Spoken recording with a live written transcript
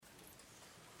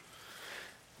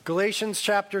Galatians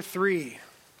chapter 3.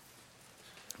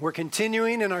 We're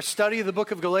continuing in our study of the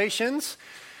book of Galatians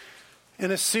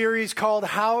in a series called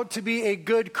How to Be a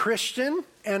Good Christian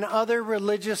and Other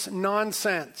Religious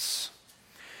Nonsense.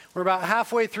 We're about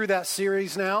halfway through that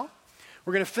series now.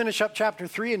 We're going to finish up chapter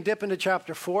 3 and dip into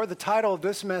chapter 4. The title of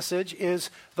this message is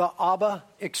The Abba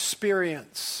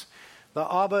Experience. The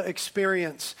Abba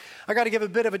Experience. I got to give a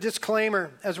bit of a disclaimer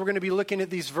as we're going to be looking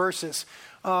at these verses.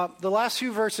 The last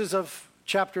few verses of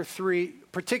chapter 3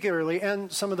 particularly,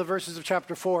 and some of the verses of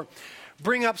chapter 4,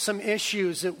 bring up some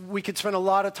issues that we could spend a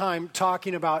lot of time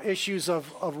talking about. Issues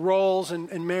of roles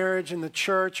and marriage in the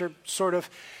church are sort of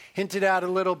hinted at a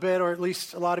little bit, or at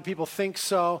least a lot of people think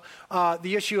so.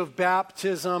 The issue of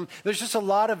baptism. There's just a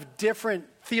lot of different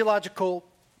theological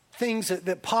things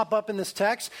that pop up in this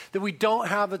text that we don't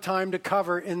have the time to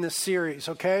cover in this series,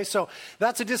 okay? So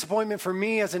that's a disappointment for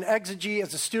me as an exegete,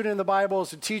 as a student of the Bible,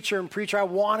 as a teacher and preacher. I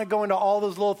want to go into all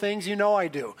those little things. You know I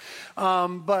do.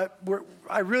 But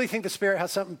I really think the Spirit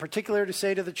has something particular to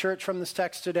say to the church from this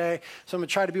text today, so I'm going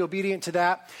to try to be obedient to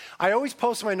that. I always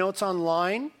post my notes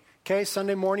online. Okay,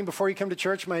 Sunday morning before you come to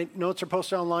church, my notes are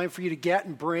posted online for you to get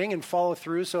and bring and follow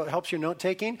through, so it helps your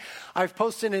note-taking. I've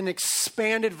posted an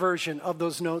expanded version of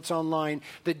those notes online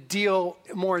that deal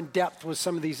more in depth with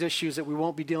some of these issues that we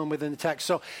won't be dealing with in the text.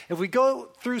 So if we go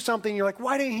through something, you're like,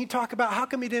 why didn't he talk about, how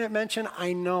come he didn't mention?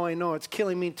 I know, it's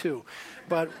killing me too.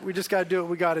 But we just got to do what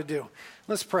we got to do.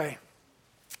 Let's pray.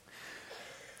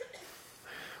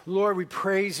 Lord, we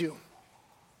praise you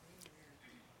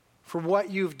for what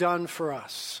you've done for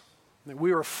us. That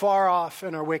we were far off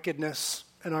in our wickedness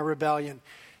and our rebellion,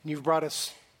 and you've brought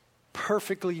us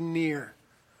perfectly near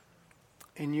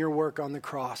in your work on the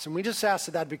cross. And we just ask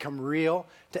that become real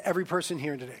to every person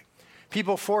here today.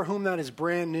 People for whom that is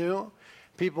brand new,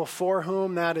 people for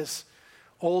whom that is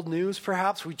old news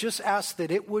perhaps, we just ask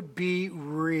that it would be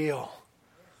real.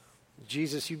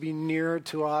 Jesus, you be nearer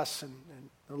to us and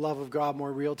the love of God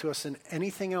more real to us than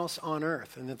anything else on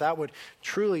earth, and that would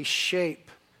truly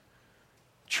shape,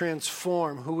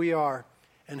 transform who we are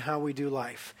and how we do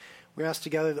life. We ask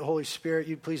together that Holy Spirit,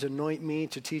 you'd please anoint me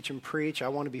to teach and preach. I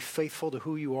want to be faithful to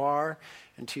who you are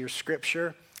and to your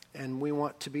scripture, and we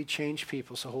want to be changed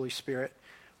people. So Holy Spirit,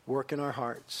 work in our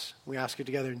hearts. We ask you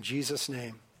together in Jesus'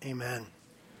 name. Amen.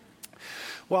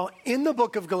 Well, in the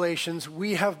book of Galatians,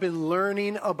 we have been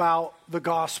learning about the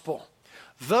gospel.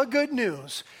 The good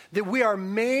news that we are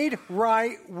made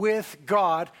right with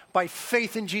God by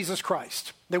faith in Jesus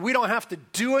Christ. That we don't have to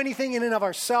do anything in and of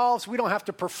ourselves. We don't have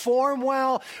to perform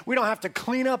well. We don't have to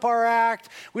clean up our act.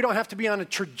 We don't have to be on a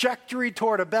trajectory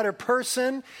toward a better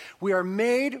person. We are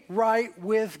made right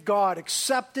with God,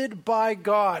 accepted by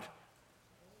God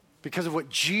because of what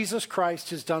Jesus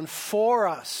Christ has done for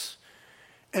us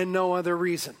and no other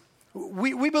reason.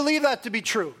 We believe that to be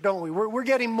true, don't we? We're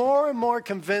getting more and more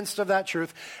convinced of that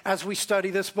truth as we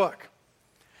study this book.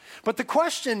 But the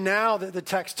question now that the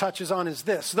text touches on is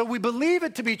this. Though we believe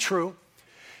it to be true,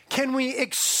 can we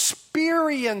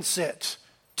experience it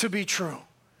to be true?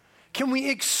 Can we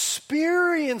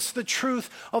experience the truth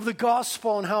of the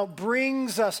gospel and how it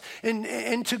brings us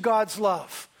into God's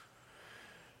love?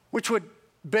 Which would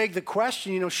beg the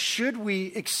question, should we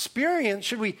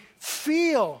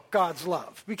feel God's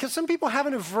love? Because some people have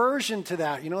an aversion to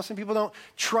that. Some people don't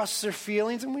trust their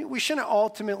feelings, and we shouldn't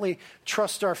ultimately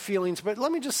trust our feelings. But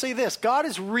let me just say this. God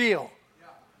is real.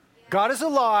 God is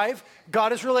alive.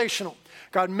 God is relational.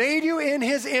 God made you in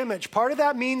his image. Part of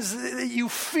that means that you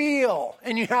feel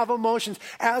and you have emotions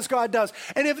as God does.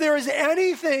 And if there is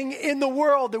anything in the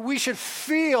world that we should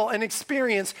feel and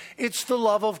experience, it's the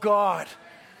love of God.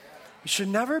 It should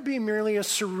never be merely a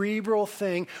cerebral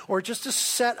thing or just a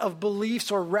set of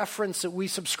beliefs or reference that we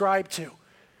subscribe to. It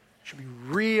should be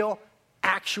real,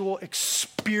 actual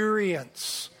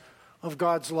experience of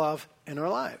God's love in our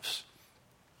lives.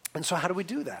 And so how do we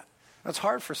do that? That's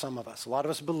hard for some of us. A lot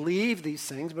of us believe these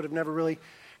things but have never really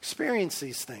experienced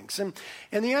these things. And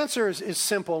the answer is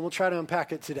simple, and we'll try to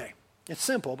unpack it today. It's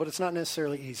simple, but it's not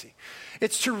necessarily easy.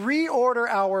 It's to reorder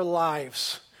our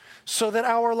lives so that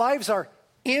our lives are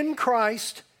in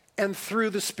Christ and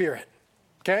through the Spirit.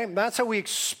 Okay? That's how we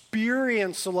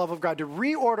experience the love of God, to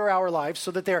reorder our lives so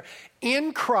that they're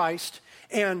in Christ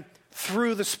and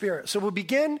through the Spirit. So we'll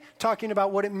begin talking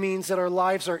about what it means that our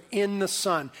lives are in the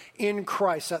Son, in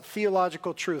Christ, that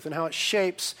theological truth, and how it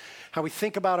shapes how we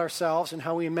think about ourselves and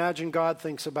how we imagine God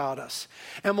thinks about us.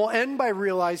 And we'll end by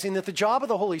realizing that the job of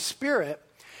the Holy Spirit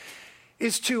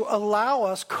is to allow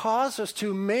us, cause us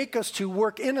to, make us to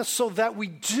work in us so that we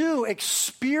do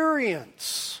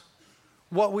experience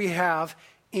what we have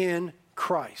in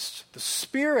Christ. The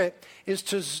Spirit is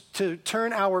to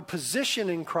turn our position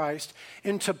in Christ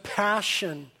into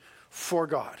passion for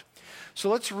God. So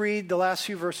let's read the last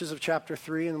few verses of chapter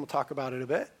 3, and then we'll talk about it a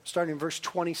bit, starting in verse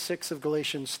 26 of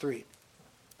Galatians 3.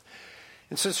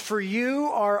 It says, "For you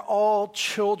are all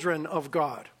children of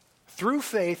God, through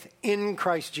faith in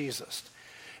Christ Jesus.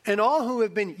 And all who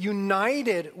have been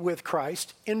united with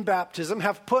Christ in baptism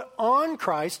have put on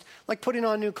Christ like putting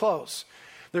on new clothes.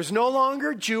 There's no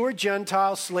longer Jew or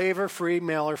Gentile, slave or free,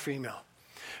 male or female.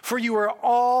 For you are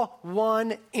all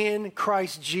one in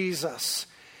Christ Jesus.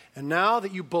 And now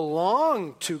that you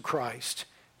belong to Christ,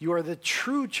 you are the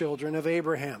true children of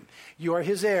Abraham. You are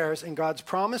his heirs, and God's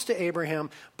promise to Abraham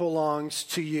belongs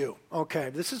to you." Okay,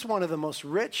 this is one of the most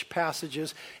rich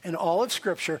passages in all of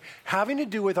Scripture having to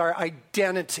do with our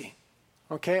identity.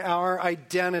 Okay, our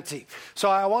identity. So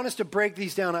I want us to break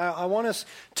these down. I want us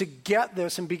to get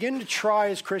this and begin to try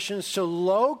as Christians to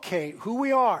locate who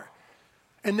we are,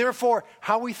 and therefore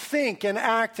how we think and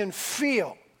act and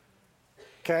feel,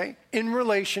 okay, in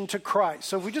relation to Christ.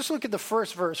 So if we just look at the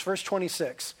first verse, verse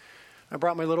 26. I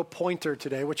brought my little pointer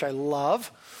today, which I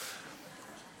love.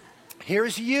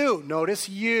 Here's you. Notice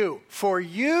you. "For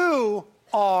you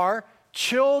are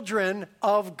children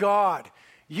of God."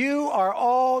 You are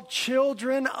all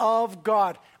children of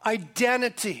God.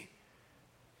 Identity.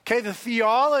 Okay, the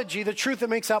theology, the truth that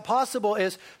makes that possible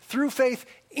is through faith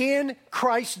in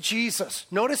Christ Jesus.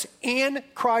 Notice in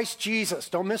Christ Jesus.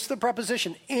 Don't miss the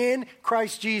preposition. In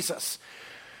Christ Jesus.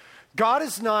 God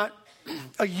is not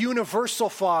a universal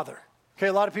father. Okay,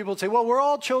 a lot of people say, well, we're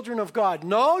all children of God.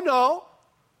 No.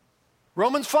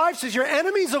 Romans 5 says you're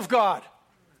enemies of God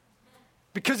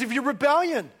because of your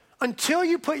rebellion. Until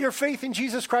you put your faith in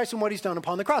Jesus Christ and what he's done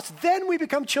upon the cross, then we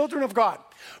become children of God.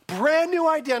 Brand new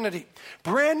identity,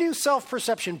 brand new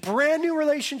self-perception, brand new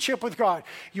relationship with God.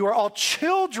 You are all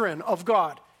children of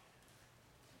God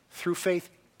through faith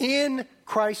in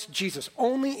Christ Jesus,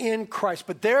 only in Christ.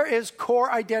 But there is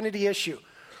core identity issue.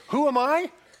 Who am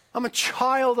I? I'm a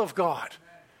child of God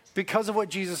because of what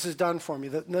Jesus has done for me.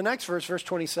 The next verse, verse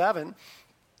 27,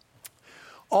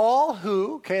 all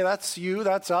who, okay, that's you,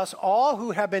 that's us, all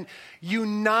who have been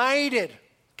united,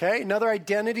 okay, another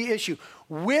identity issue,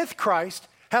 with Christ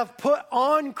have put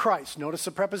on Christ. Notice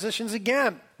the prepositions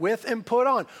again, with and put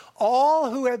on.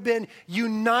 All who have been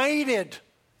united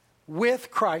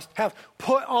with Christ have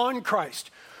put on Christ.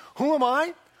 Who am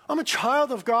I? I'm a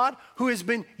child of God who has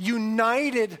been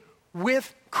united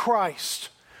with Christ.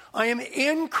 I am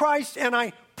in Christ and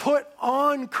I put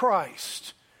on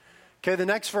Christ. Okay, the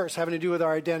next verse having to do with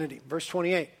our identity. Verse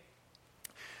 28.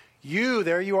 You,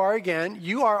 there you are again,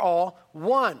 you are all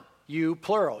one. You,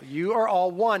 plural. You are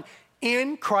all one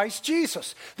in Christ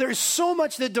Jesus. There is so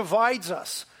much that divides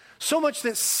us, so much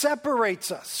that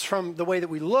separates us from the way that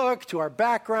we look, to our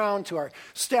background, to our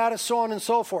status, so on and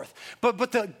so forth.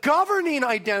 But the governing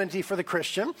identity for the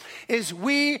Christian is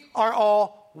we are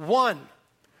all one.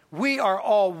 We are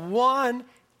all one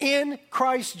in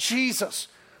Christ Jesus.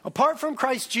 Apart from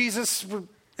Christ Jesus, we're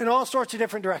in all sorts of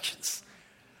different directions.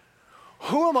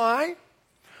 Who am I?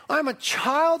 I'm a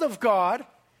child of God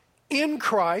in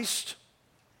Christ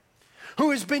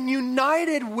who has been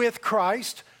united with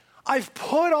Christ. I've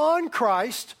put on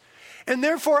Christ, and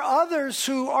therefore others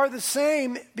who are the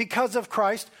same because of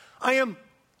Christ, I am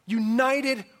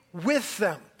united with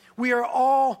them. We are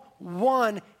all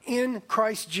one in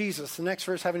Christ Jesus. The next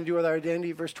verse having to do with our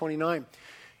identity, verse 29.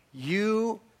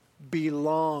 You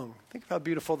belong. Think of how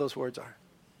beautiful those words are.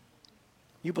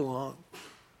 You belong.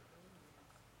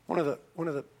 One of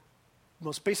the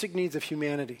most basic needs of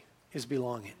humanity is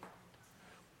belonging.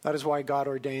 That is why God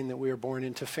ordained that we are born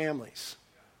into families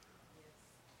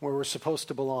where we're supposed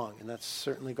to belong, and that's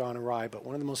certainly gone awry, but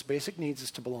one of the most basic needs is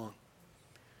to belong.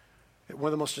 One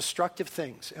of the most destructive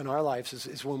things in our lives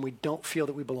is when we don't feel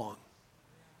that we belong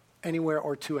anywhere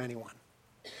or to anyone.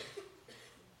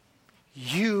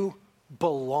 You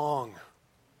belong.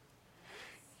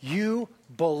 You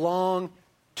belong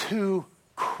to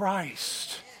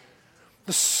Christ,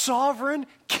 the sovereign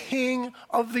King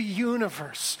of the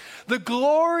universe, the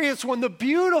glorious one, the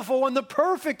beautiful one, the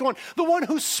perfect one, the one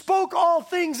who spoke all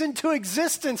things into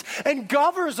existence and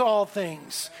governs all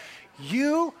things.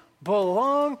 You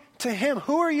belong to him.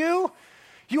 Who are you?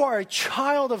 You are a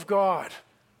child of God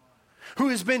who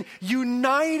has been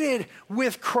united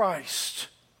with Christ,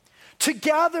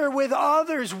 together with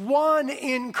others, one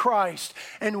in Christ,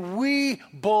 and we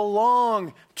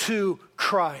belong to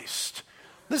Christ.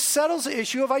 This settles the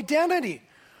issue of identity.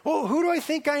 Well, who do I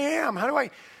think I am? How do I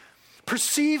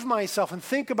perceive myself and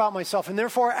think about myself and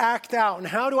therefore act out? And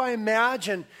how do I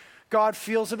imagine God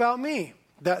feels about me?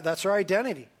 That's our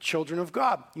identity. Children of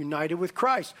God, united with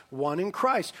Christ, one in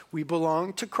Christ. We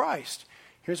belong to Christ.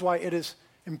 Here's why it is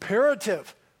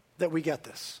imperative that we get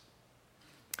this.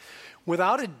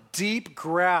 Without a deep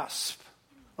grasp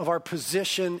of our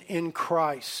position in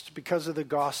Christ because of the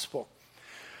gospel,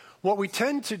 what we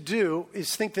tend to do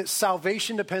is think that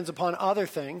salvation depends upon other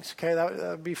things. Okay, that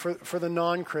would be for the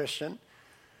non-Christian.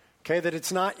 Okay, that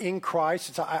it's not in Christ.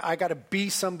 It's I got to be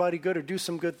somebody good or do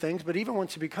some good things. But even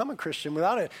once you become a Christian,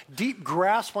 without a deep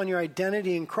grasp on your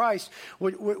identity in Christ,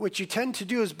 what you tend to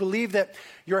do is believe that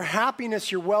your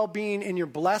happiness, your well-being, and your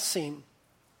blessing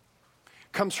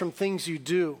comes from things you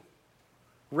do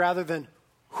rather than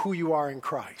who you are in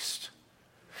Christ.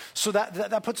 So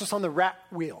that puts us on the rat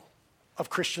wheel of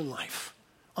Christian life.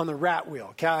 On the rat wheel.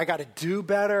 Okay, I got to do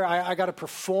better. I got to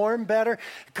perform better.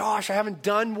 Gosh, I haven't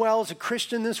done well as a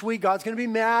Christian this week. God's going to be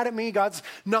mad at me. God's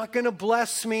not going to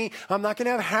bless me. I'm not going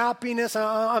to have happiness.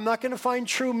 I'm not going to find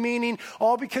true meaning,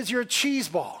 all because you're a cheese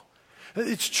ball.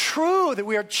 It's true that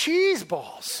we are cheese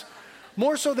balls,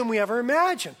 more so than we ever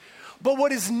imagined. But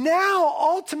what is now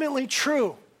ultimately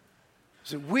true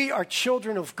is that we are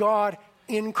children of God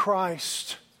in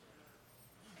Christ.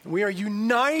 We are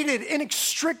united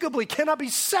inextricably, cannot be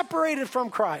separated from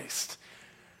Christ.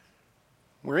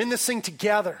 We're in this thing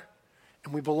together,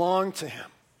 and we belong to him.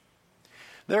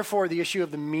 Therefore, the issue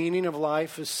of the meaning of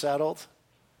life is settled.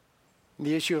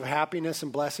 The issue of happiness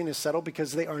and blessing is settled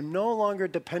because they are no longer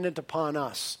dependent upon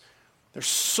us. They're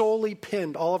solely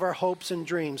pinned, all of our hopes and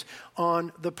dreams,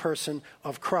 on the person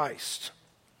of Christ.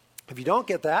 If you don't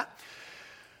get that,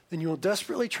 then you will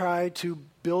desperately try to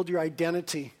build your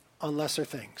identity on lesser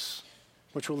things,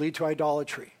 which will lead to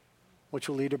idolatry, which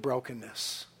will lead to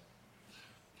brokenness.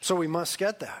 So we must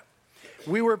get that.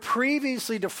 We were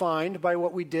previously defined by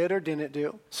what we did or didn't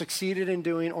do, succeeded in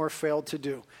doing or failed to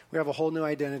do. We have a whole new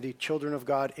identity, children of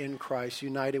God in Christ,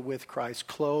 united with Christ,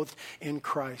 clothed in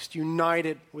Christ,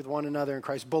 united with one another in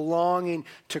Christ, belonging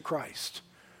to Christ.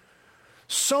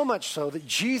 So much so that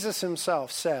Jesus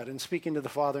himself said, in speaking to the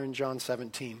Father in John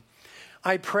 17,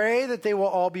 I pray that they will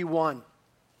all be one,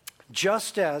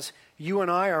 just as you and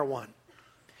I are one.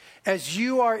 As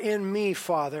you are in me,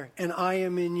 Father, and I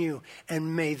am in you,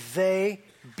 and may they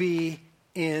be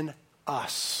in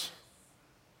us.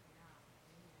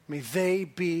 May they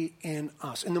be in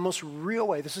us. In the most real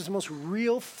way. This is the most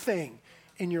real thing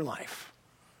in your life.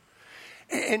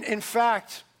 And in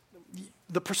fact,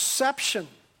 the perception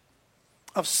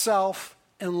of self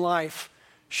and life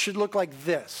should look like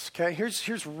this. Okay,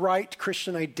 here's right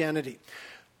Christian identity.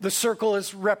 The circle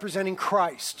is representing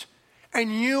Christ.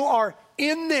 And you are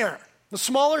in there. The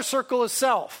smaller circle is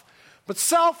self. But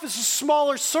self is a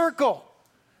smaller circle.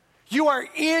 You are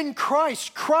in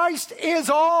Christ. Christ is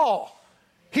all.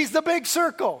 He's the big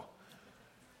circle.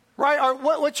 Right?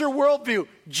 What's your worldview?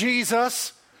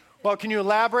 Jesus. Well, can you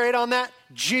elaborate on that?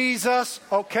 Jesus.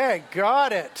 Okay,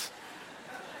 got it.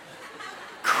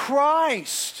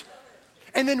 Christ.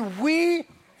 And then we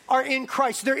are in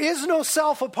Christ. There is no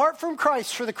self apart from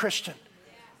Christ for the Christian.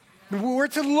 We're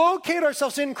to locate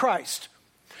ourselves in Christ,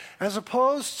 as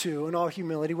opposed to, in all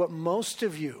humility, what most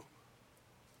of you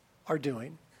are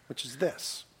doing, which is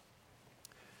this.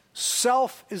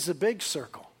 Self is the big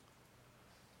circle.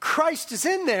 Christ is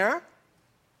in there,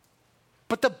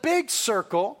 but the big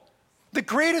circle, the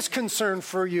greatest concern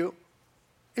for you,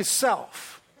 is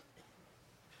self.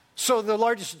 So the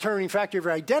largest determining factor of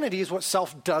your identity is what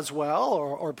self does well,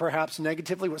 or perhaps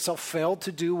negatively, what self failed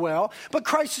to do well. But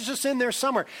Christ is just in there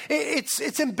somewhere.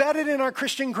 It's embedded in our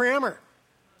Christian grammar.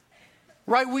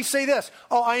 Right? We say this,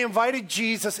 oh, I invited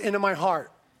Jesus into my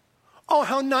heart. Oh,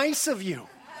 how nice of you.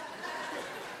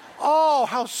 Oh,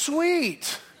 how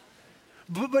sweet.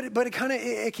 But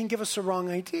it can give us a wrong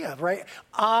idea, right?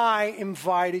 I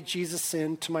invited Jesus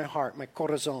into my heart, my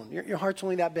corazon. Your heart's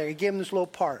only that big. I gave him this little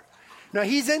part. Now,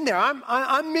 he's in there.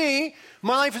 I'm me.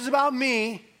 My life is about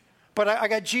me. But I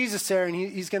got Jesus there, and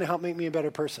he's going to help make me a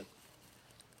better person.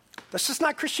 That's just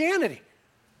not Christianity.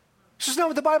 It's just not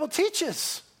what the Bible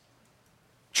teaches.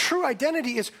 True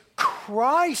identity is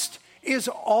Christ is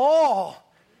all.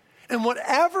 And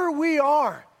whatever we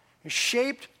are is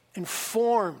shaped and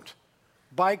formed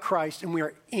by Christ, and we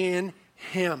are in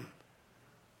him,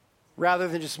 rather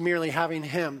than just merely having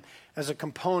him as a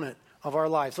component of our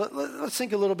lives. Let's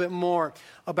think a little bit more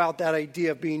about that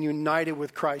idea of being united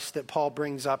with Christ that Paul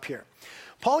brings up here.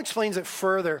 Paul explains it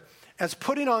further as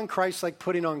putting on Christ like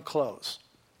putting on clothes.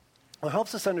 What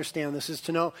helps us understand this is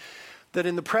to know that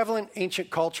in the prevalent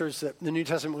ancient cultures that the New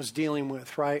Testament was dealing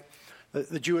with, right,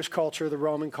 the Jewish culture, the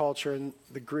Roman culture, and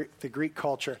the Greek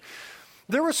culture,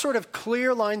 there were sort of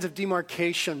clear lines of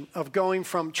demarcation of going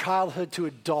from childhood to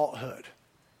adulthood.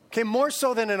 Okay, more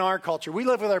so than in our culture. We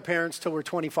live with our parents till we're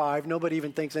 25. Nobody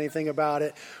even thinks anything about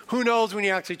it. Who knows when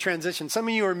you actually transition? Some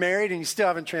of you are married and you still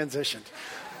haven't transitioned.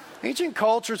 Ancient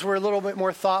cultures were a little bit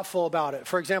more thoughtful about it.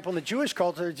 For example, in the Jewish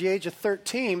culture, at the age of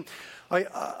 13,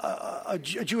 a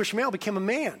Jewish male became a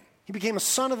man. He became a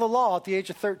son of the law at the age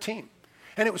of 13.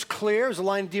 And it was clear, it was a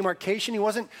line of demarcation. He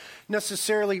wasn't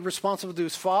necessarily responsible to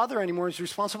his father anymore. He was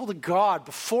responsible to God,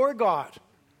 before God.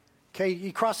 Okay,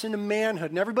 he crossed into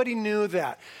manhood, and everybody knew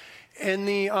that. In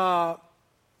the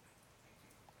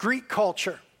Greek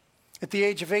culture, at the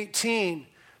age of 18,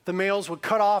 the males would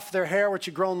cut off their hair, which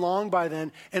had grown long by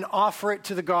then, and offer it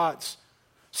to the gods,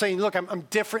 saying, look, I'm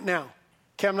different now.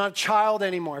 Okay, I'm not a child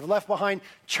anymore. I've left behind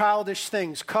childish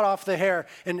things, cut off the hair,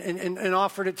 and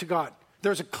offered it to God.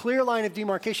 There's a clear line of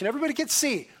demarcation. Everybody could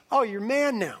see, oh, you're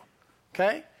man now.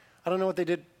 Okay? I don't know what they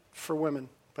did for women,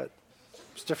 but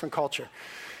it's a different culture.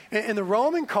 In the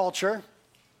Roman culture,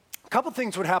 a couple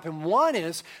things would happen. One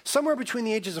is, somewhere between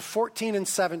the ages of 14 and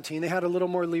 17, they had a little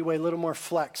more leeway, a little more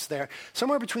flex there.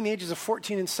 Somewhere between the ages of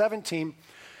 14 and 17,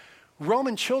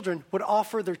 Roman children would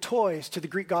offer their toys to the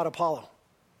Greek god Apollo,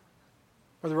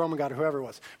 or the Roman god, whoever it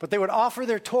was. But they would offer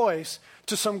their toys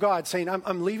to some god, saying,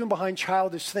 I'm leaving behind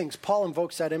childish things. Paul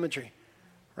invokes that imagery,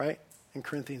 right? In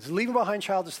Corinthians, leaving behind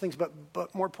childish things, but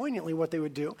more poignantly, what they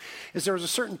would do is there was a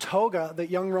certain toga that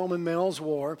young Roman males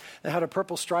wore that had a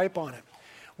purple stripe on it.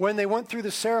 When they went through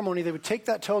the ceremony, they would take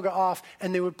that toga off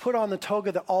and they would put on the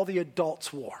toga that all the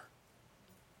adults wore.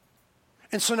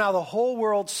 And so now the whole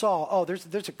world saw, oh,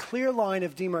 there's a clear line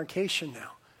of demarcation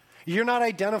now. You're not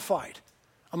identified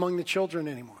among the children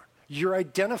anymore. You're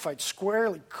identified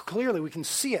squarely, clearly, we can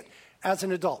see it as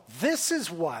an adult. This is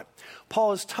what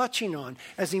Paul is touching on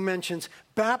as he mentions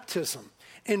baptism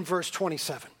in verse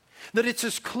 27. That it's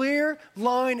this clear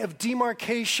line of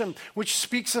demarcation which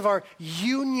speaks of our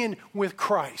union with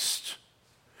Christ.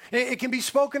 It can be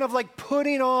spoken of like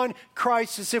putting on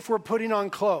Christ as if we're putting on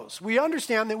clothes. We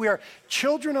understand that we are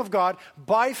children of God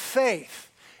by faith,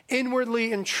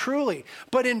 inwardly and truly,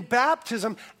 but in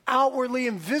baptism, outwardly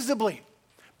and visibly.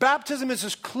 Baptism is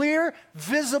this clear,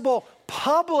 visible,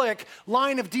 public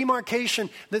line of demarcation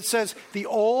that says the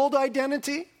old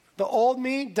identity, the old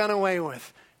me, done away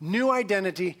with. New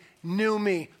identity, new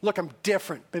me. Look, I'm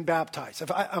different, been baptized.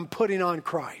 I'm putting on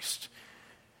Christ.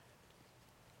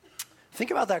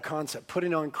 Think about that concept,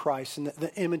 putting on Christ, and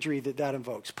the imagery that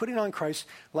invokes. Putting on Christ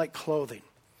like clothing.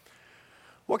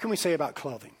 What can we say about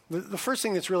clothing? The first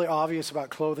thing that's really obvious about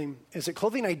clothing is that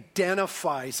clothing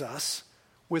identifies us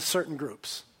with certain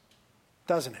groups,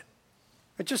 doesn't it?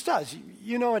 It just does.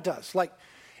 You know it does. Like,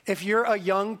 if you're a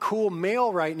young, cool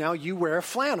male right now, you wear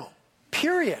flannel,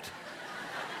 period.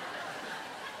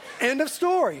 End of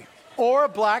story. Or a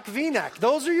black V-neck.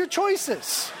 Those are your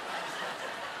choices.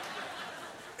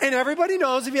 And everybody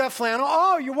knows if you have flannel,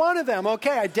 oh, you're one of them.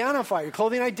 Okay, identify. Your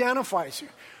clothing identifies you.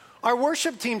 Our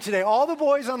worship team today, all the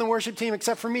boys on the worship team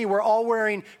except for me, we're all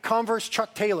wearing Converse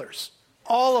Chuck Taylors.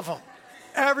 All of them.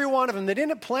 Every one of them. They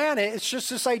didn't plan it. It's just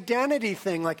this identity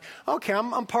thing. Like, okay,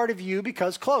 I'm part of you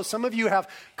because clothes. Some of you have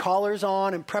collars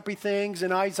on and preppy things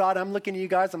and Izod. I'm looking at you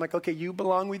guys. I'm like, okay, you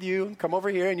belong with you. Come over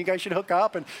here and you guys should hook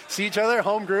up and see each other at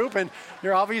home group. And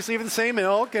you're obviously of the same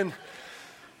ilk. And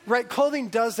right, clothing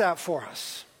does that for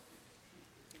us.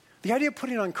 The idea of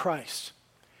putting on Christ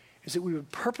is that we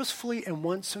would purposefully and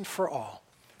once and for all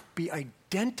be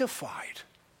identified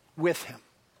with him.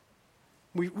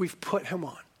 We've put him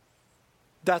on.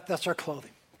 That's our clothing.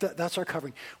 That's our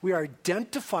covering. We are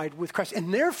identified with Christ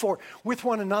and therefore with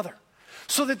one another.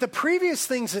 So that the previous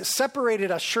things that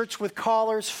separated us, shirts with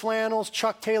collars, flannels,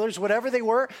 Chuck Taylors, whatever they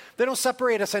were, they don't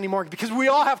separate us anymore because we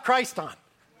all have Christ on.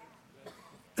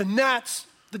 And that's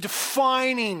the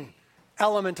defining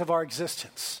element of our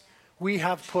existence. We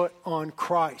have put on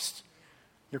Christ.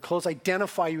 Your clothes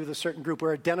identify you with a certain group.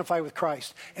 We're identified with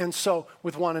Christ. And so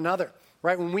with one another.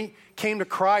 Right? When we came to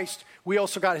Christ, we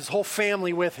also got his whole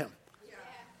family with him. Yeah.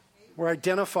 We're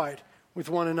identified with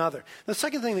one another. The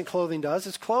second thing that clothing does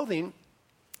is clothing,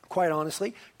 quite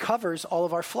honestly, covers all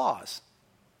of our flaws.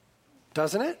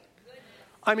 Doesn't it?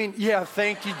 I mean, yeah,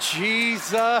 thank you,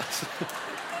 Jesus.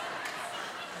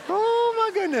 Oh,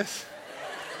 my goodness.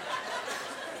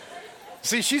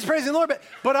 See, she's praising the Lord,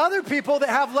 but other people that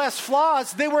have less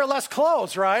flaws, they wear less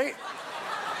clothes, right?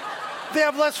 They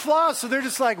have less flaws, so they're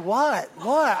just like, what?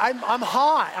 I'm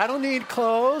hot. I don't need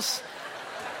clothes.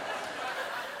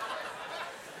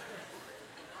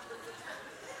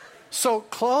 So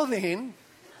clothing,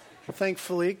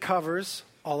 thankfully, covers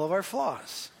all of our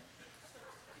flaws.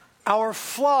 Our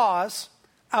flaws,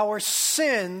 our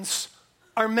sins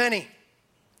are many.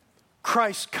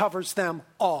 Christ covers them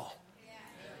all.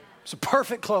 So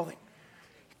perfect clothing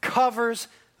covers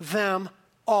them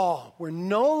all. We're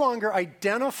no longer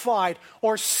identified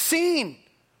or seen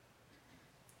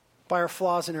by our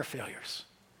flaws and our failures.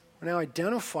 We're now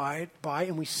identified by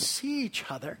and we see each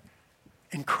other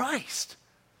in Christ.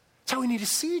 That's how we need to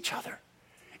see each other,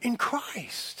 in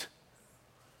Christ.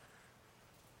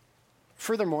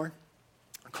 Furthermore,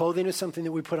 clothing is something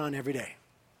that we put on every day,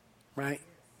 right?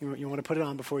 You want to put it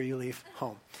on before you leave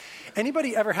home.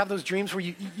 Anybody ever have those dreams where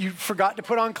you forgot to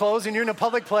put on clothes and you're in a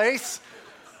public place?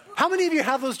 How many of you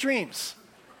have those dreams?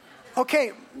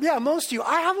 Okay, yeah, most of you.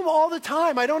 I have them all the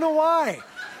time. I don't know why.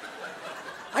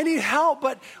 I need help,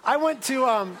 but I went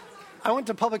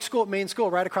to public school at Main School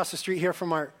right across the street here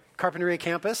from our Carpinteria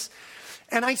campus,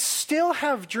 and I still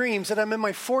have dreams that I'm in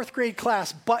my 4th grade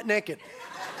class butt naked.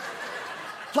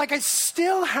 Like I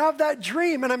still have that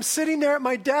dream, and I'm sitting there at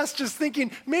my desk just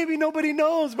thinking, maybe nobody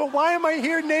knows, but why am I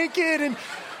here naked? And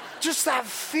just that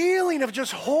feeling of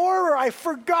just horror. I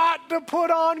forgot to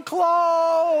put on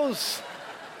clothes.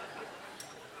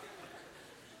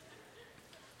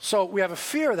 So we have a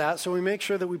fear of that, so we make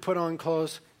sure that we put on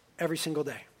clothes every single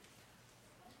day.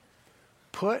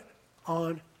 Put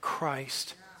on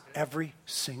Christ every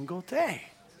single day.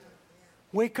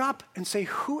 Wake up and say,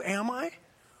 who am I?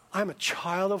 I'm a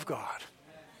child of God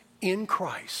in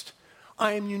Christ.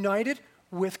 I am united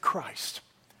with Christ.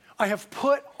 I have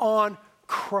put on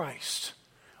Christ.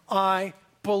 I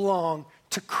belong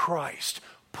to Christ.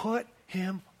 Put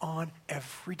him on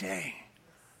every day.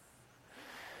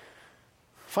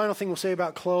 Final thing we'll say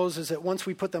about clothes is that once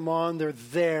we put them on, they're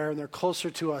there and they're closer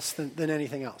to us than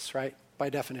anything else, right? By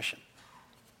definition.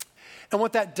 And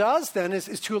what that does then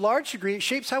is to a large degree, it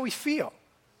shapes how we feel,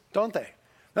 don't they?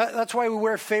 That's why we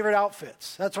wear favorite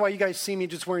outfits. That's why you guys see me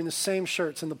just wearing the same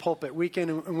shirts in the pulpit week in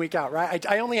and week out, right?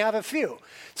 I only have a few.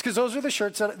 It's because those are the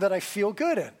shirts that I feel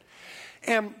good in.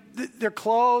 And they're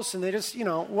close and they just,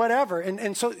 whatever.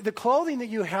 And so the clothing that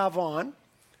you have on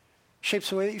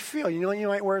shapes the way that you feel. You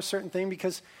might wear a certain thing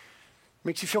because it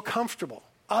makes you feel comfortable.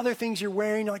 Other things you're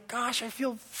wearing, you're like, gosh, I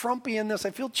feel frumpy in this. I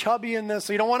feel chubby in this.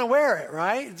 So you don't want to wear it,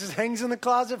 right? It just hangs in the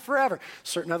closet forever.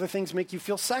 Certain other things make you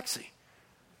feel sexy.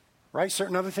 Right?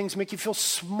 Certain other things make you feel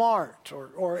smart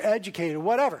or educated,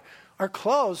 whatever. Our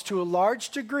clothes, to a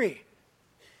large degree,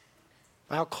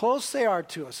 how close they are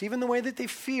to us, even the way that they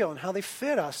feel and how they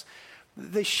fit us,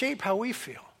 they shape how we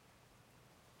feel.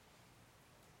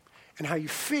 And how you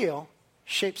feel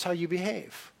shapes how you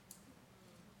behave.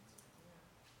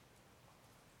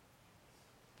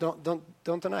 Don't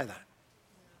deny that.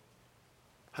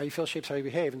 How you feel shapes how you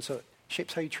behave, and so it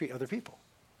shapes how you treat other people.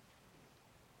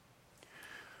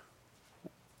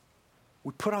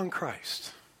 We put on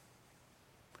Christ.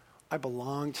 I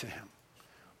belong to him.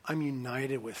 I'm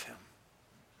united with him.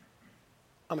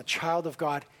 I'm a child of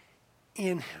God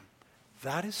in him.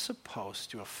 That is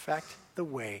supposed to affect the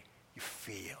way you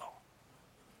feel.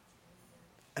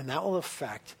 And that will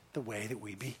affect the way that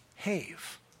we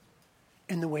behave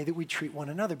and the way that we treat one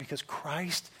another, because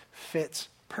Christ fits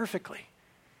perfectly.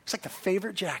 It's like the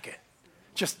favorite jacket.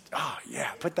 Just,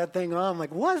 put that thing on. I'm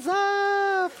like, what's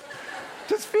up?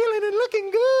 Just feeling and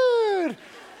looking good.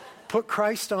 Put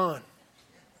Christ on.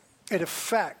 It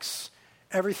affects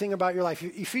everything about your life.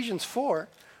 Ephesians 4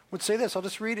 would say this. I'll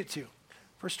just read it to you.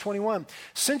 Verse 21.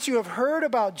 Since you have heard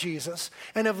about Jesus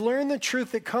and have learned the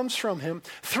truth that comes from him,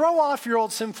 throw off your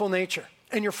old sinful nature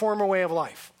and your former way of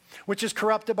life, which is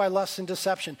corrupted by lust and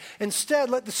deception. Instead,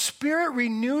 let the Spirit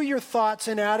renew your thoughts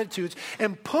and attitudes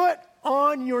and put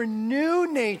on your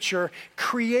new nature,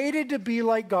 created to be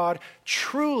like God,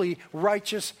 truly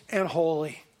righteous and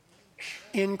holy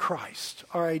in Christ.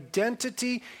 Our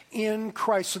identity in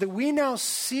Christ, so that we now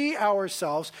see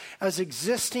ourselves as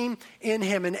existing in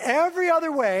him. In every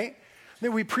other way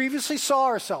that we previously saw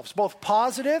ourselves, both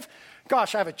positive,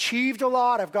 gosh, I've achieved a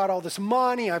lot, I've got all this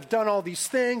money, I've done all these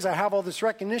things, I have all this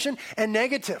recognition, and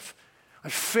negative. I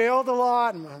failed a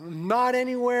lot, and I'm not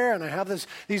anywhere, and I have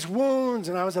these wounds,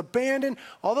 and I was abandoned.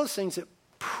 All those things that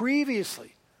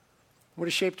previously would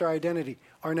have shaped our identity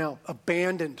are now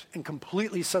abandoned and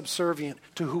completely subservient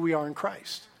to who we are in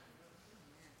Christ.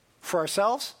 For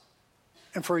ourselves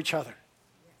and for each other.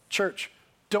 Church,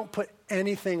 don't put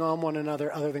anything on one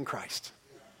another other than Christ.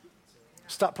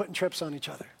 Stop putting trips on each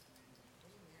other.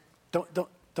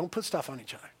 Don't put stuff on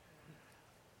each other.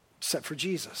 Except for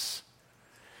Jesus.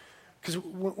 Because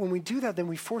when we do that, then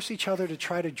we force each other to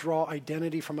try to draw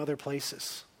identity from other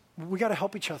places. We got to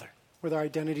help each other with our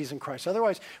identities in Christ.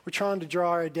 Otherwise, we're trying to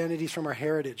draw our identities from our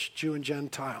heritage, Jew and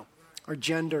Gentile, our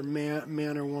gender,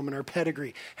 man or woman, our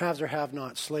pedigree, haves or have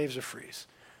not, slaves or frees.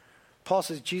 Paul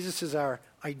says Jesus is our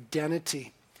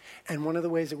identity. And one of the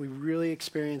ways that we really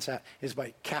experience that is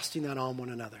by casting that on one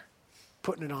another,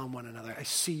 putting it on one another. I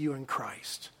see you in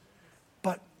Christ.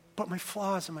 But my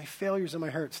flaws and my failures and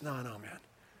my hurts, no, man.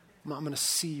 I'm going to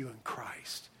see you in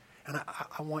Christ. And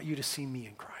I want you to see me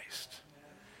in Christ.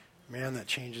 Man, that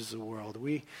changes the world.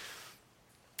 We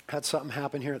had something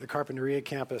happen here at the Carpinteria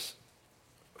campus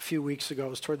a few weeks ago. It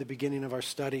was toward the beginning of our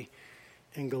study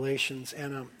in Galatians.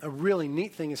 And a really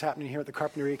neat thing is happening here at the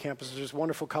Carpinteria campus. There's this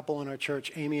wonderful couple in our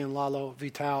church, Amy and Lalo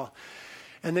Vital.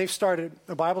 And they've started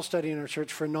a Bible study in our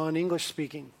church for non-English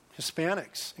speaking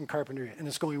Hispanics in Carpinteria, and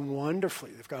it's going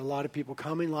wonderfully. They've got a lot of people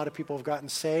coming. A lot of people have gotten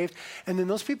saved. And then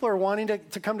those people are wanting to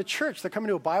come to church. They're coming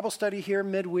to a Bible study here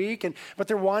midweek, but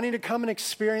they're wanting to come and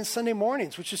experience Sunday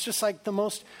mornings, which is just like the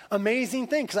most amazing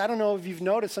thing. Because I don't know if you've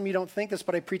noticed, some of you don't think this,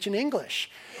 but I preach in English.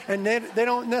 And they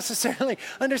don't necessarily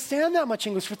understand that much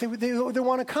English, but they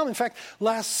want to come. In fact,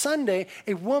 last Sunday,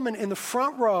 a woman in the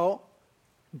front row,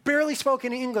 barely spoke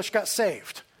any English, got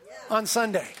saved on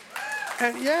Sunday.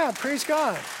 And yeah, praise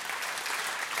God.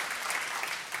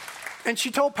 And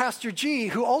she told Pastor G,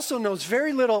 who also knows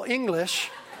very little English,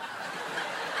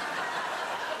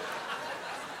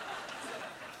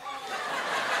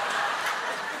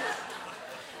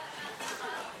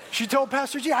 she told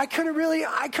Pastor G, I couldn't really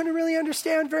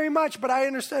understand very much, but I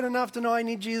understood enough to know I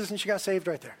need Jesus, and she got saved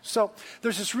right there. So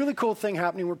there's this really cool thing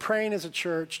happening. We're praying as a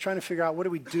church, trying to figure out what do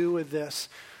we do with this.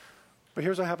 But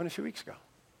here's what happened a few weeks ago.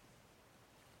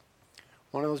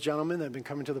 One of those gentlemen that had been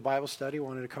coming to the Bible study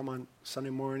wanted to come on Sunday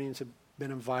mornings, had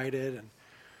been invited, and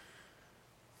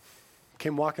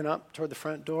came walking up toward the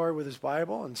front door with his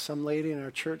Bible, and some lady in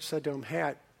our church said to him,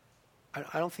 hey,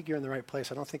 I don't think you're in the right place.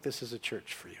 I don't think this is a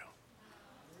church for you.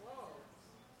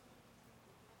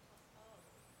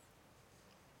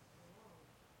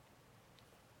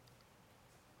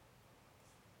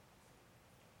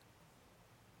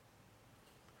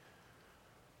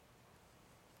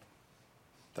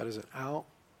 That is an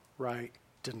outright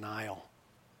denial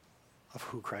of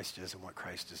who Christ is and what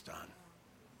Christ has done.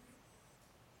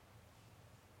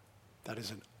 That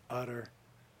is an utter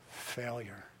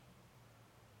failure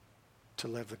to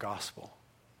live the gospel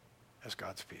as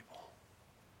God's people.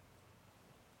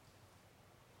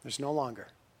 There's no longer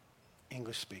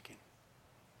English speaking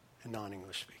and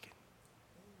non-English speaking,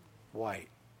 white,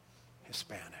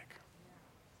 Hispanic.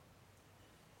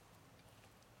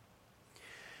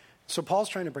 So Paul's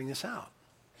trying to bring this out.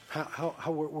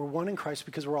 How we're one in Christ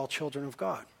because we're all children of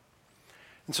God.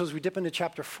 And so as we dip into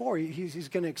chapter 4, he's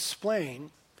going to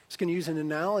explain, he's going to use an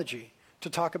analogy to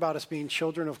talk about us being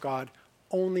children of God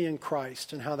only in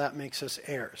Christ and how that makes us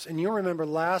heirs. And you'll remember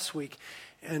last week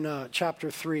in chapter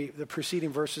 3, the preceding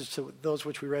verses to those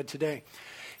which we read today,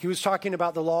 he was talking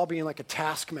about the law being like a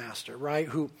taskmaster, right?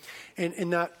 Who, in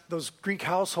that those Greek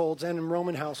households and in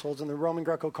Roman households, in the Roman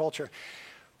Greco culture,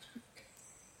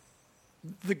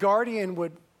 the guardian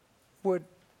would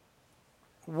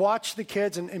watch the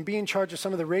kids and be in charge of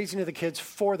some of the raising of the kids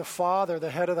for the father,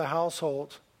 the head of the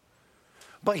household.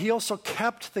 But he also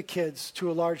kept the kids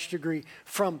to a large degree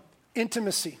from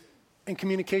intimacy and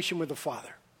communication with the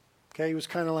father. Okay, he was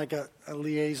kind of like a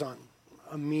liaison,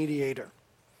 a mediator.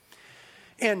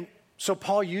 And so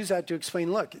Paul used that to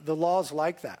explain, look, the law is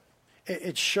like that.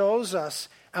 It shows us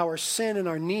our sin and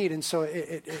our need, and so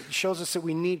it shows us that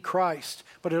we need Christ,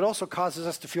 but it also causes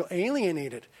us to feel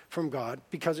alienated from God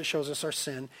because it shows us our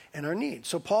sin and our need.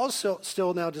 So Paul's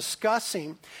still now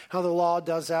discussing how the law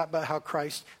does that, but how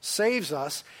Christ saves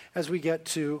us as we get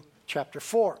to chapter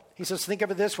 4. He says, think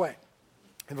of it this way.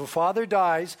 If a father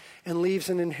dies and leaves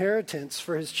an inheritance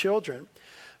for his children,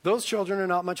 those children are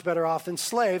not much better off than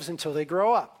slaves until they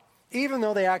grow up, even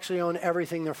though they actually own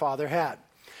everything their father had.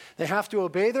 They have to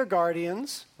obey their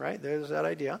guardians, right? There's that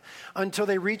idea, until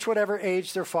they reach whatever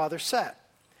age their father set.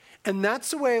 And that's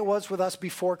the way it was with us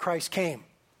before Christ came.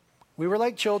 We were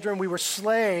like children. We were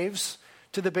slaves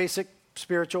to the basic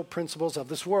spiritual principles of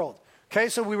this world. Okay,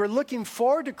 so we were looking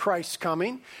forward to Christ's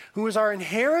coming, who is our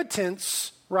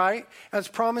inheritance, right, as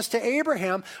promised to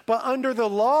Abraham. But under the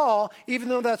law, even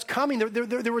though that's coming,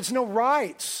 there was no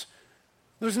rights.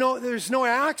 There's no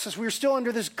access. We were still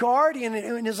under this guardian,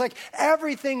 and it's like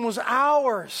everything was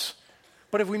ours.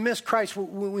 But if we miss Christ,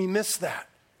 we miss that.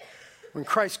 When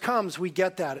Christ comes, we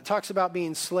get that. It talks about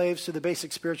being slaves to the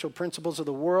basic spiritual principles of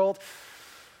the world.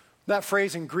 That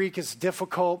phrase in Greek is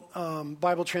difficult.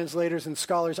 Bible translators and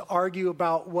scholars argue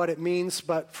about what it means,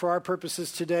 but for our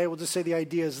purposes today, we'll just say the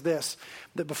idea is this,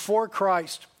 that before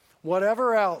Christ,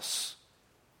 whatever else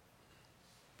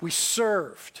we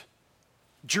served,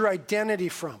 drew identity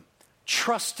from,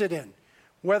 trusted in,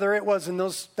 Whether it was, and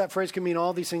that phrase can mean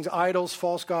all these things, idols,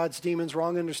 false gods, demons,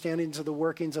 wrong understandings of the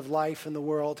workings of life and the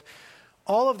world,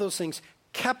 all of those things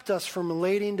kept us from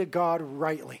relating to God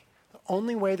rightly. The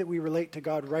only way that we relate to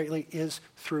God rightly is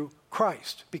through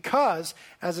Christ. Because,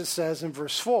 as it says in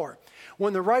verse 4,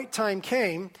 when the right time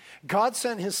came, God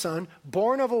sent his son,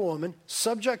 born of a woman,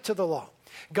 subject to the law.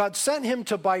 God sent him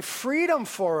to buy freedom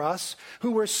for us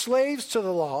who were slaves to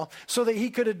the law so that he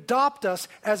could adopt us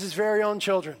as his very own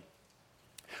children.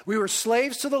 We were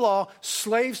slaves to the law,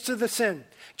 slaves to the sin.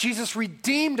 Jesus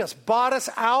redeemed us, bought us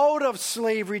out of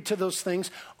slavery to those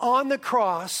things on the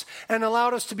cross and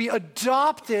allowed us to be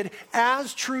adopted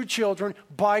as true children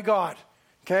by God.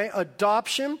 Okay?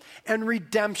 Adoption and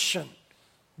redemption.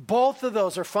 Both of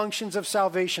those are functions of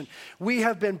salvation. We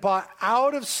have been bought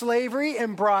out of slavery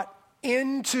and brought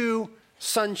into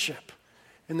sonship.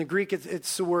 In the Greek,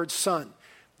 it's the word son.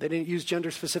 They didn't use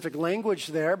gender-specific language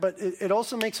there, but it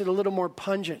also makes it a little more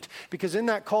pungent because in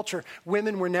that culture,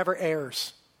 women were never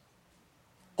heirs.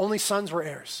 Only sons were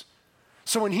heirs.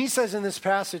 So when he says in this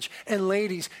passage, and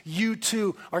ladies, you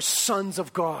too are sons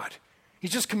of God,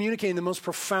 he's just communicating in the most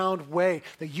profound way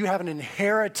that you have an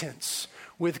inheritance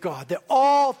with God, that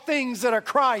all things that are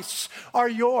Christ's are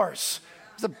yours.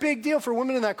 It's a big deal for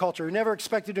women in that culture who never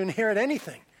expected to inherit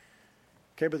anything.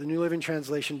 Okay, but the New Living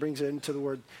Translation brings it into the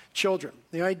word children.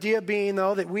 The idea being,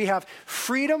 though, that we have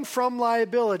freedom from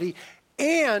liability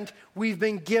and we've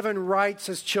been given rights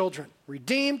as children,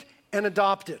 redeemed and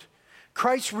adopted.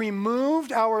 Christ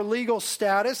removed our legal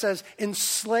status as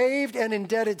enslaved and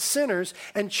indebted sinners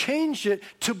and changed it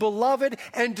to beloved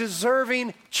and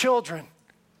deserving children.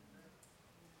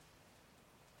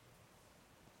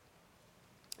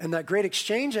 And that great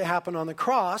exchange that happened on the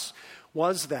cross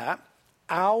was that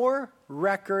our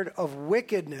record of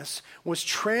wickedness was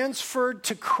transferred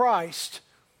to Christ,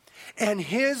 and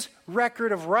his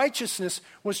record of righteousness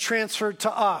was transferred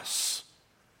to us.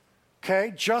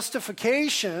 Okay?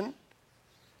 Justification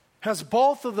has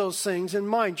both of those things in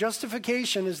mind.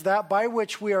 Justification is that by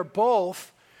which we are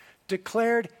both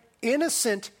declared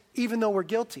innocent even though we're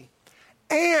guilty,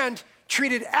 and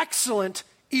treated excellent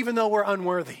even though we're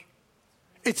unworthy.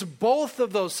 It's both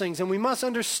of those things, and we must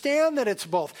understand that it's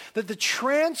both. That the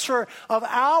transfer of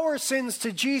our sins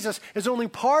to Jesus is only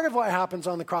part of what happens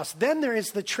on the cross. Then there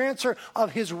is the transfer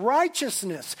of his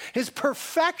righteousness, his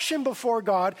perfection before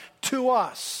God to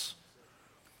us.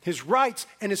 His rights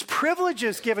and his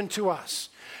privileges given to us.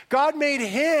 God made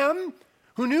him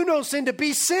who knew no sin to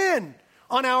be sin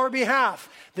on our behalf,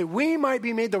 that we might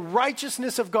be made the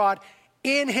righteousness of God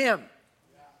in him.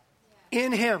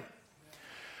 In him.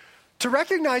 To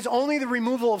recognize only the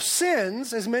removal of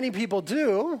sins, as many people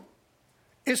do,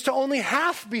 is to only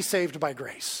half be saved by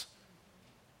grace.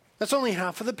 That's only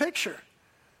half of the picture.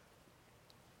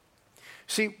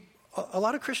 See, a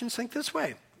lot of Christians think this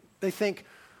way. They think,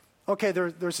 okay,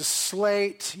 there's a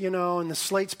slate, and the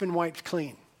slate's been wiped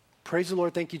clean. Praise the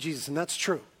Lord, thank you, Jesus. And that's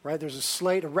true, right? There's a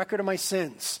slate, a record of my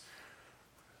sins.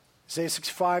 Isaiah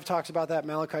 65 talks about that.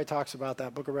 Malachi talks about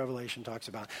that. Book of Revelation talks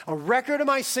about it. A record of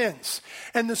my sins.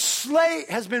 And the slate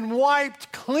has been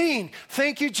wiped clean.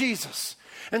 Thank you, Jesus.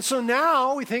 And so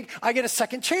now we think, I get a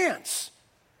second chance.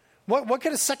 What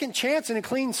could a second chance in a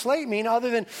clean slate mean other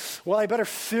than, well, I better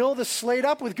fill the slate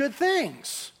up with good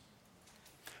things?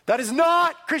 That is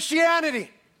not Christianity.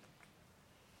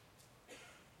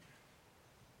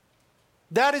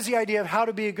 That is the idea of how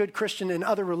to be a good Christian and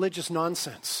other religious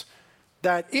nonsense.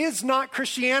 That is not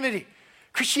Christianity.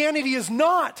 Christianity is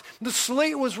not, the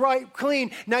slate was wiped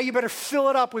clean, now you better fill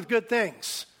it up with good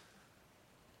things.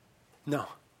 No.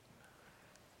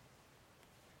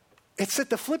 It's that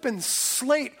the flippin'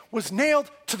 slate was nailed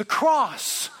to the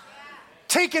cross,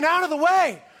 taken out of the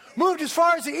way, moved as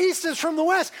far as the east is from the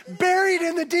west, buried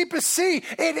in the deepest sea.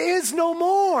 It is no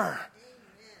more.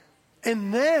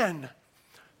 And then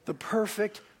the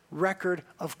perfect record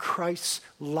of Christ's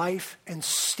life and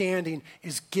standing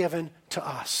is given to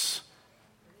us.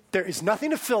 There is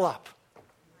nothing to fill up.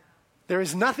 There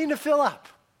is nothing to fill up.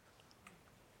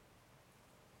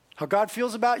 How God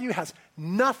feels about you has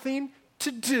nothing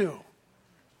to do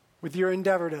with your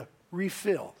endeavor to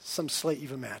refill some slate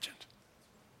you've imagined.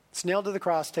 It's nailed to the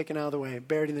cross, taken out of the way,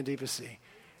 buried in the deepest sea.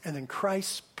 And then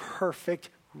Christ's perfect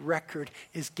record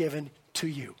is given to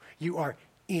you. You are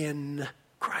in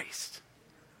Christ.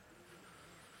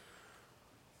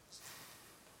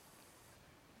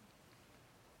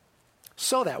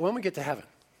 So that when we get to heaven,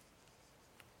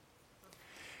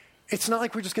 it's not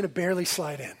like we're just going to barely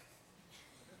slide in.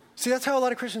 See, that's how a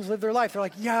lot of Christians live their life. They're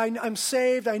like, yeah, I'm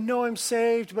saved. I know I'm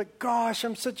saved, but gosh,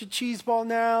 I'm such a cheeseball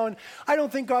now, and I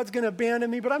don't think God's going to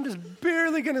abandon me, but I'm just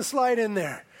barely going to slide in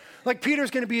there. Like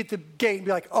Peter's going to be at the gate and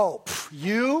be like, oh,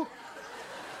 you?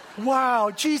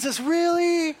 Wow, Jesus,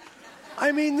 really?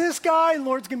 I mean, this guy,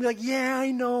 Lord's going to be like, yeah,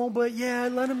 I know, but yeah,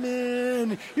 let him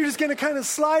in. You're just going to kind of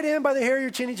slide in by the hair of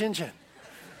your chinny chin chin.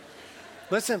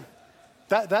 Listen,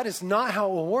 that is not how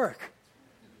it will work.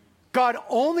 God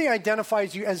only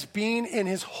identifies you as being in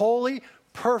his holy,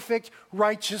 perfect,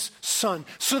 righteous Son,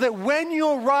 so that when you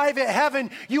arrive at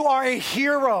heaven, you are a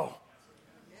hero.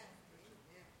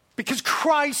 Because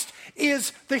Christ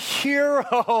is the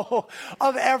hero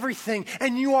of everything,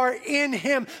 and you are in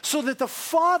him, so that the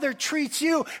Father treats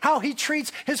you how he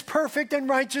treats his perfect and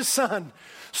righteous Son.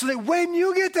 So that when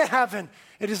you get to heaven,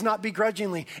 it is not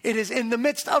begrudgingly. It is in the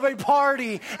midst of a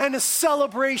party and a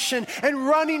celebration and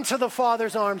running to the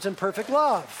Father's arms in perfect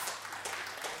love.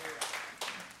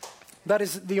 That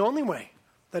is the only way.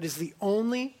 That is the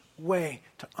only way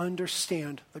to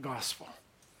understand the gospel.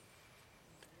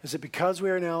 Is that because we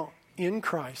are now in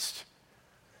Christ,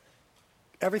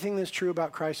 everything that's true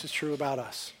about Christ is true about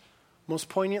us. Most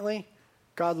poignantly,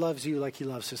 God loves you like he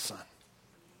loves his Son.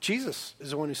 Jesus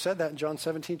is the one who said that in John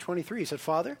 17:23. He said,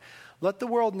 Father, let the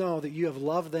world know that you have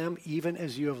loved them even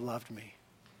as you have loved me.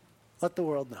 Let the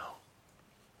world know.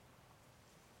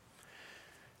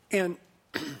 And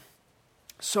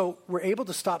so we're able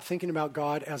to stop thinking about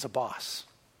God as a boss,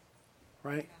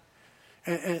 right?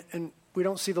 And we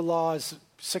don't see the law as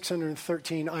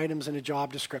 613 items in a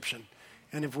job description.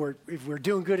 And if we're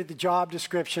doing good at the job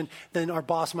description, then our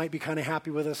boss might be kind of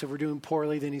happy with us. If we're doing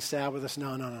poorly, then he's sad with us.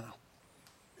 No.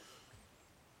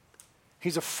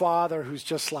 He's a father who's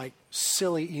just like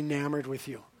silly enamored with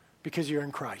you because you're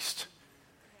in Christ.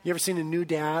 You ever seen a new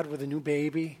dad with a new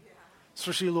baby?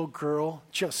 Especially a little girl,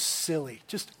 just silly.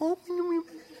 Just,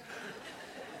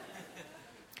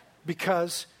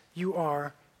 because you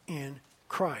are in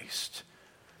Christ.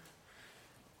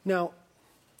 Now,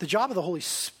 the job of the Holy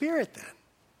Spirit then,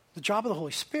 the job of the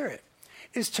Holy Spirit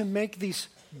is to make these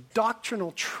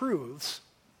doctrinal truths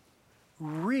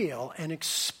real and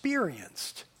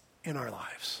experienced in our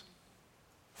lives,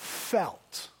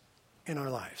 felt in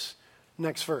our lives.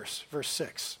 Next verse, verse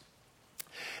 6.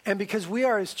 And because we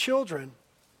are his children,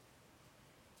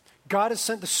 God has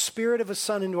sent the Spirit of his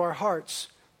Son into our hearts,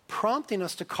 prompting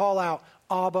us to call out,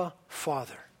 Abba,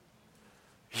 Father.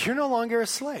 You're no longer a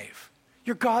slave.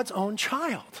 You're God's own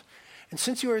child. And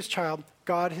since you are his child,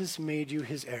 God has made you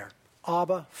his heir.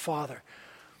 Abba, Father.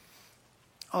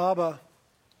 Abba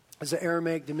is the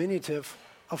Aramaic diminutive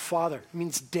of father. It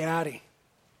means daddy.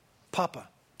 Papa,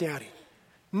 daddy.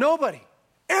 Nobody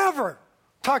ever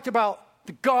talked about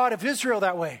the God of Israel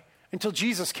that way until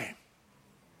Jesus came.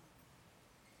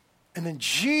 And then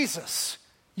Jesus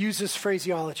uses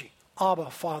phraseology, Abba,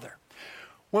 Father.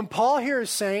 When Paul here is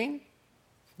saying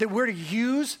that we're to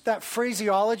use that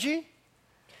phraseology,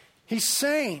 he's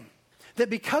saying that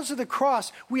because of the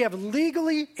cross, we have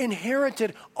legally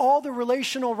inherited all the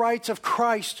relational rights of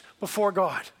Christ before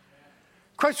God.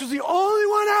 Christ was the only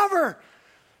one ever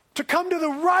to come to the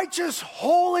righteous,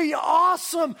 holy,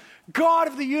 awesome God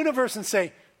of the universe and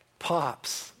say,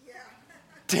 Pops,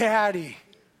 Daddy.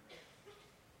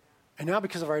 And now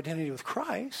because of our identity with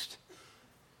Christ,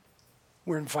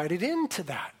 we're invited into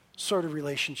that sort of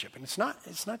relationship. And it's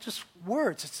not just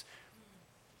words,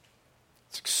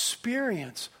 it's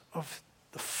experience of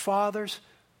the Father's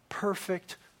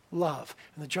perfect love.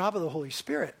 And the job of the Holy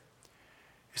Spirit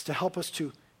is to help us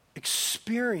to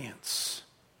experience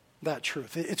that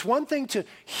truth. It's one thing to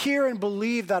hear and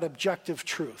believe that objective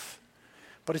truth,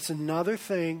 but it's another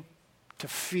thing to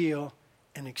feel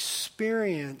and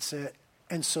experience it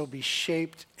and so be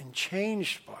shaped and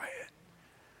changed by it.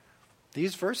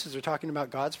 These verses are talking about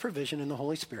God's provision in the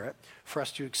Holy Spirit for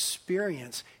us to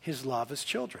experience his love as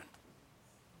children.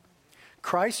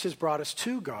 Christ has brought us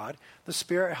to God. The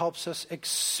Spirit helps us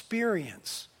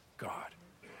experience God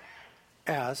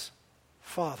as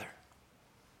Father.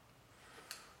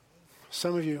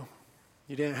 Some of you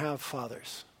didn't have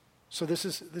fathers. So this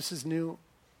is new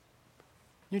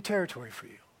territory for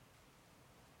you.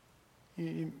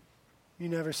 You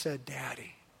never said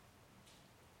Daddy.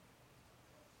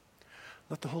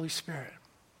 Let the Holy Spirit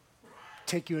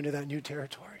take you into that new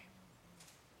territory.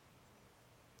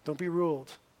 Don't be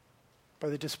ruled by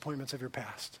the disappointments of your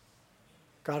past.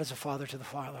 God is a father to the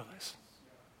fatherless.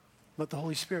 Let the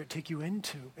Holy Spirit take you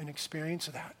into an experience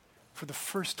of that for the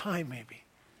first time maybe.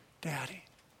 Daddy.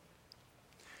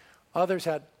 Others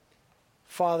had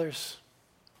fathers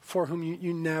for whom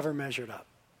you never measured up.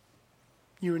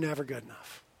 You were never good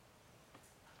enough.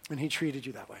 And he treated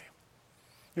you that way.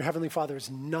 Your heavenly Father is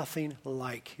nothing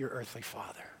like your earthly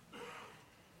father.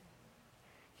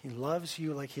 He loves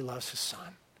you like he loves his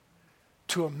Son.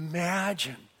 To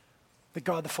imagine that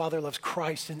God the Father loves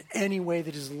Christ in any way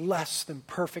that is less than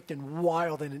perfect and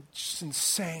wild and just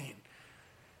insane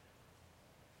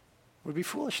would be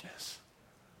foolishness.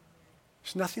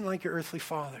 There's nothing like your earthly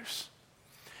fathers.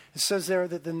 It says there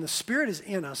that then the Spirit is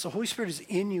in us. The Holy Spirit is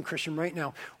in you, Christian, right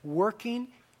now, working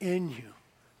in you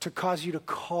to cause you to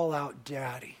call out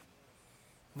Daddy.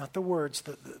 Not the words,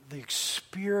 the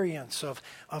experience of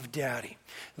Daddy.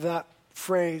 That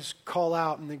phrase, call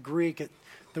out, in the Greek,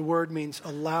 the word means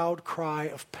a loud cry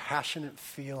of passionate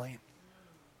feeling.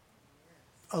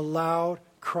 A loud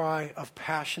cry of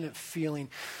passionate feeling.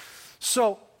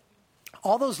 So,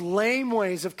 all those lame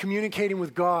ways of communicating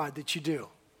with God that you do,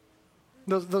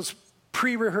 those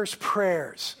pre-rehearsed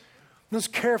prayers, those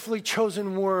carefully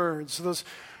chosen words,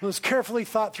 those carefully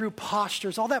thought through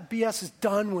postures, all that BS is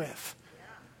done with.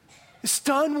 It's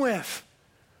done with.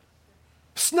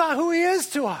 It's not who he is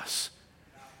to us.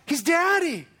 He's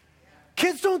Daddy.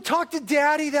 Kids don't talk to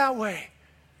Daddy that way.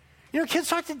 You know, kids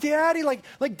talk to Daddy like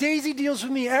Daisy deals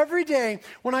with me every day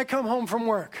when I come home from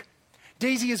work.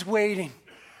 Daisy is waiting.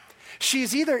 She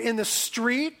is either in the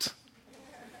street,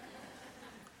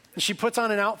 and she puts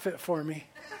on an outfit for me.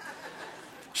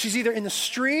 She's either in the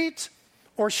street,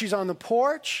 or she's on the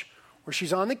porch, or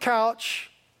she's on the couch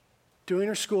doing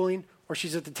her schooling, or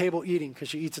she's at the table eating because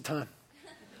she eats a ton.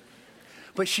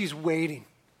 But she's waiting.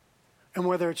 And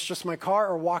whether it's just my car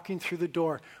or walking through the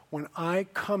door, when I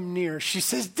come near, she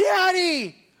says,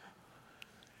 Daddy!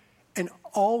 And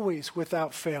always,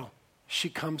 without fail, she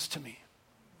comes to me.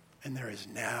 And there is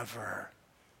never,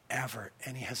 ever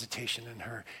any hesitation in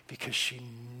her because she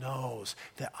knows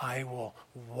that I will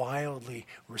wildly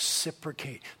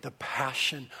reciprocate the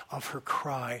passion of her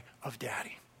cry of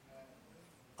Daddy.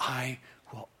 I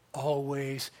will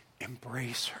always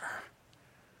embrace her.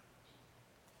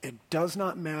 It does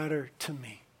not matter to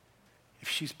me if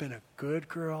she's been a good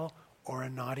girl or a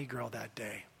naughty girl that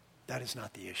day. That is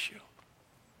not the issue.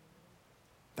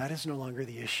 That is no longer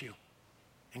the issue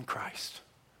in Christ.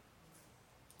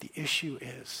 The issue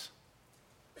is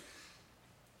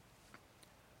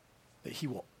that he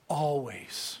will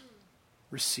always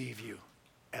receive you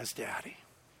as Daddy.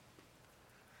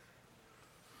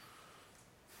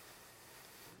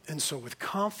 And so with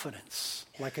confidence,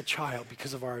 like a child,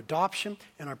 because of our adoption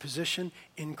and our position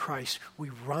in Christ, we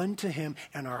run to him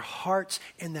and our hearts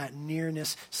in that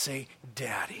nearness say,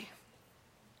 Daddy.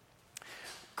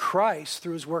 Christ,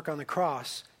 through his work on the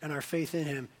cross and our faith in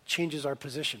him, changes our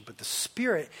position. But the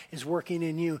Spirit is working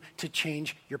in you to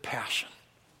change your passion,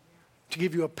 to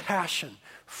give you a passion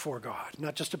for God,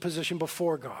 not just a position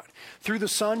before God. Through the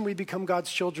Son, we become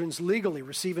God's children legally,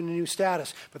 receiving a new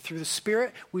status. But through the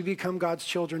Spirit, we become God's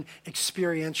children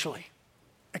experientially.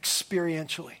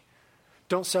 Experientially.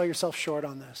 Don't sell yourself short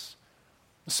on this.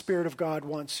 The Spirit of God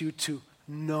wants you to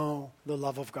know the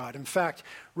love of God. In fact,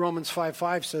 Romans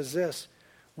 5:5 says this,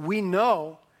 we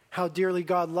know how dearly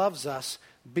God loves us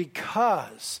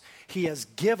because he has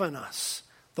given us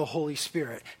the Holy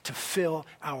Spirit to fill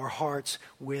our hearts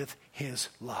with his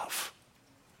love.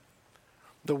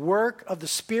 The work of the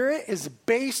Spirit is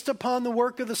based upon the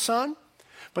work of the Son,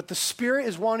 but the Spirit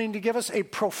is wanting to give us a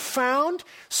profound,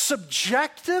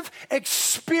 subjective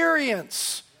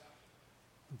experience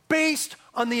based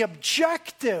on the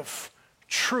objective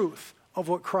truth of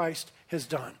what Christ has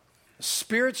done. The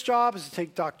Spirit's job is to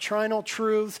take doctrinal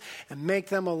truths and make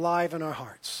them alive in our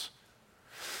hearts.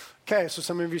 Okay, so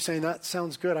some of you are saying, that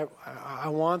sounds good. I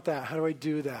want that. How do I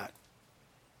do that?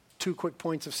 2 quick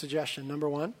points of suggestion. Number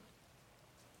 1,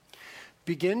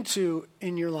 begin to,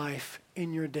 in your life,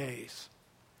 in your days,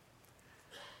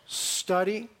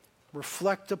 study,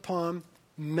 reflect upon,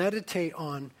 meditate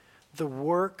on the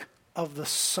work of the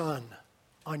Son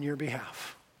on your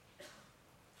behalf.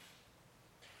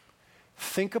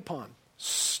 Think upon,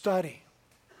 study,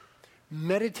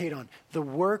 meditate on the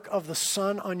work of the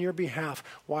Son on your behalf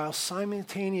while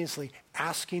simultaneously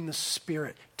asking the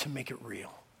Spirit to make it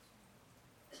real.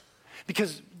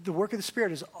 Because the work of the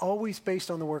Spirit is always based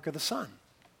on the work of the Son.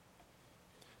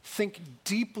 Think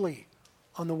deeply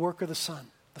on the work of the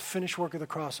Son, the finished work of the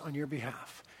cross on your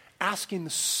behalf, asking the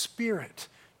Spirit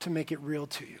to make it real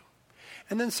to you.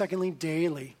 And then secondly,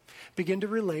 daily, begin to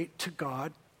relate to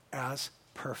God as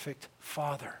perfect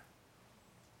Father.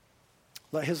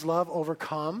 Let his love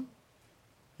overcome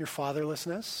your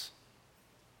fatherlessness.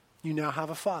 You now have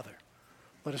a Father.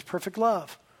 Let his perfect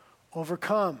love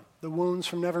overcome the wounds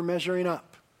from never measuring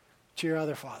up to your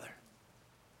other father.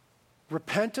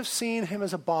 Repent of seeing him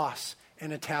as a boss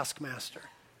and a taskmaster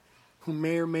who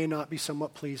may or may not be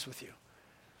somewhat pleased with you.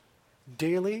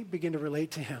 Daily begin to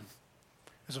relate to him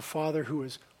as a Father who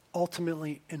is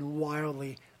ultimately and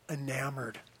wildly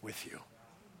enamored with you.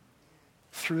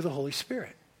 through the Holy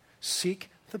Spirit. Seek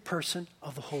the person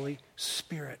of the Holy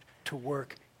Spirit to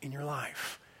work in your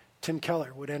life. Tim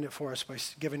Keller would end it for us by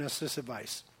giving us this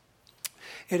advice.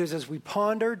 It is as we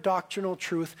ponder doctrinal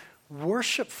truth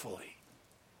worshipfully,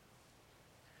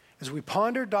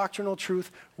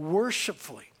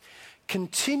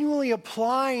 continually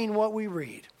applying what we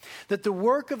read, that the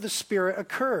work of the Spirit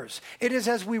occurs. It is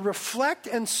as we reflect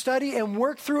and study and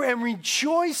work through and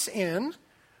rejoice in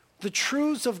the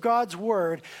truths of God's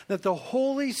Word that the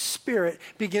Holy Spirit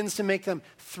begins to make them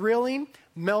thrilling,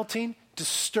 melting,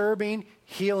 disturbing,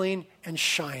 healing, and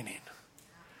shining.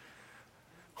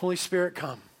 Holy Spirit,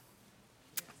 come.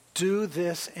 Do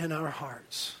this in our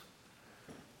hearts.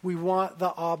 We want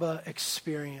the Abba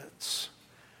experience.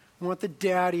 We want the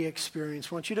daddy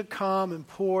experience. We want you to come and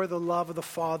pour the love of the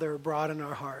Father abroad in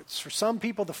our hearts. For some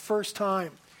people, the first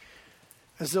time,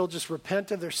 as they'll just repent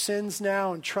of their sins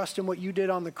now and trust in what you did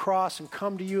on the cross and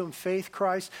come to you in faith,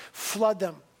 Christ, flood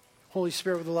them, Holy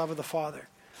Spirit, with the love of the Father.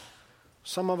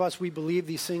 Some of us, we believe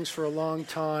these things for a long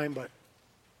time, but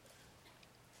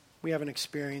we haven't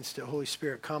experienced it. Holy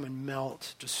Spirit, come and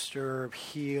melt, disturb,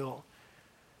 heal,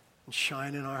 and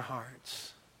shine in our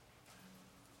hearts.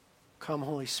 Come,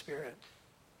 Holy Spirit.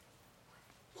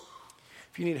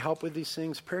 If you need help with these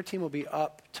things, prayer team will be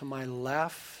up to my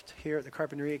left here at the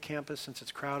Carpinteria campus since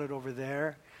it's crowded over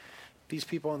there. These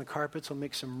people on the carpets will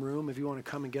make some room if you want to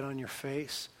come and get on your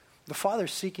face. The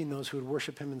Father's seeking those who would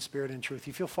worship him in spirit and truth.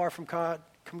 You feel far from God?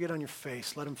 Come get on your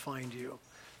face. Let him find you.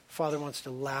 The Father wants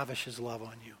to lavish his love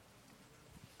on you.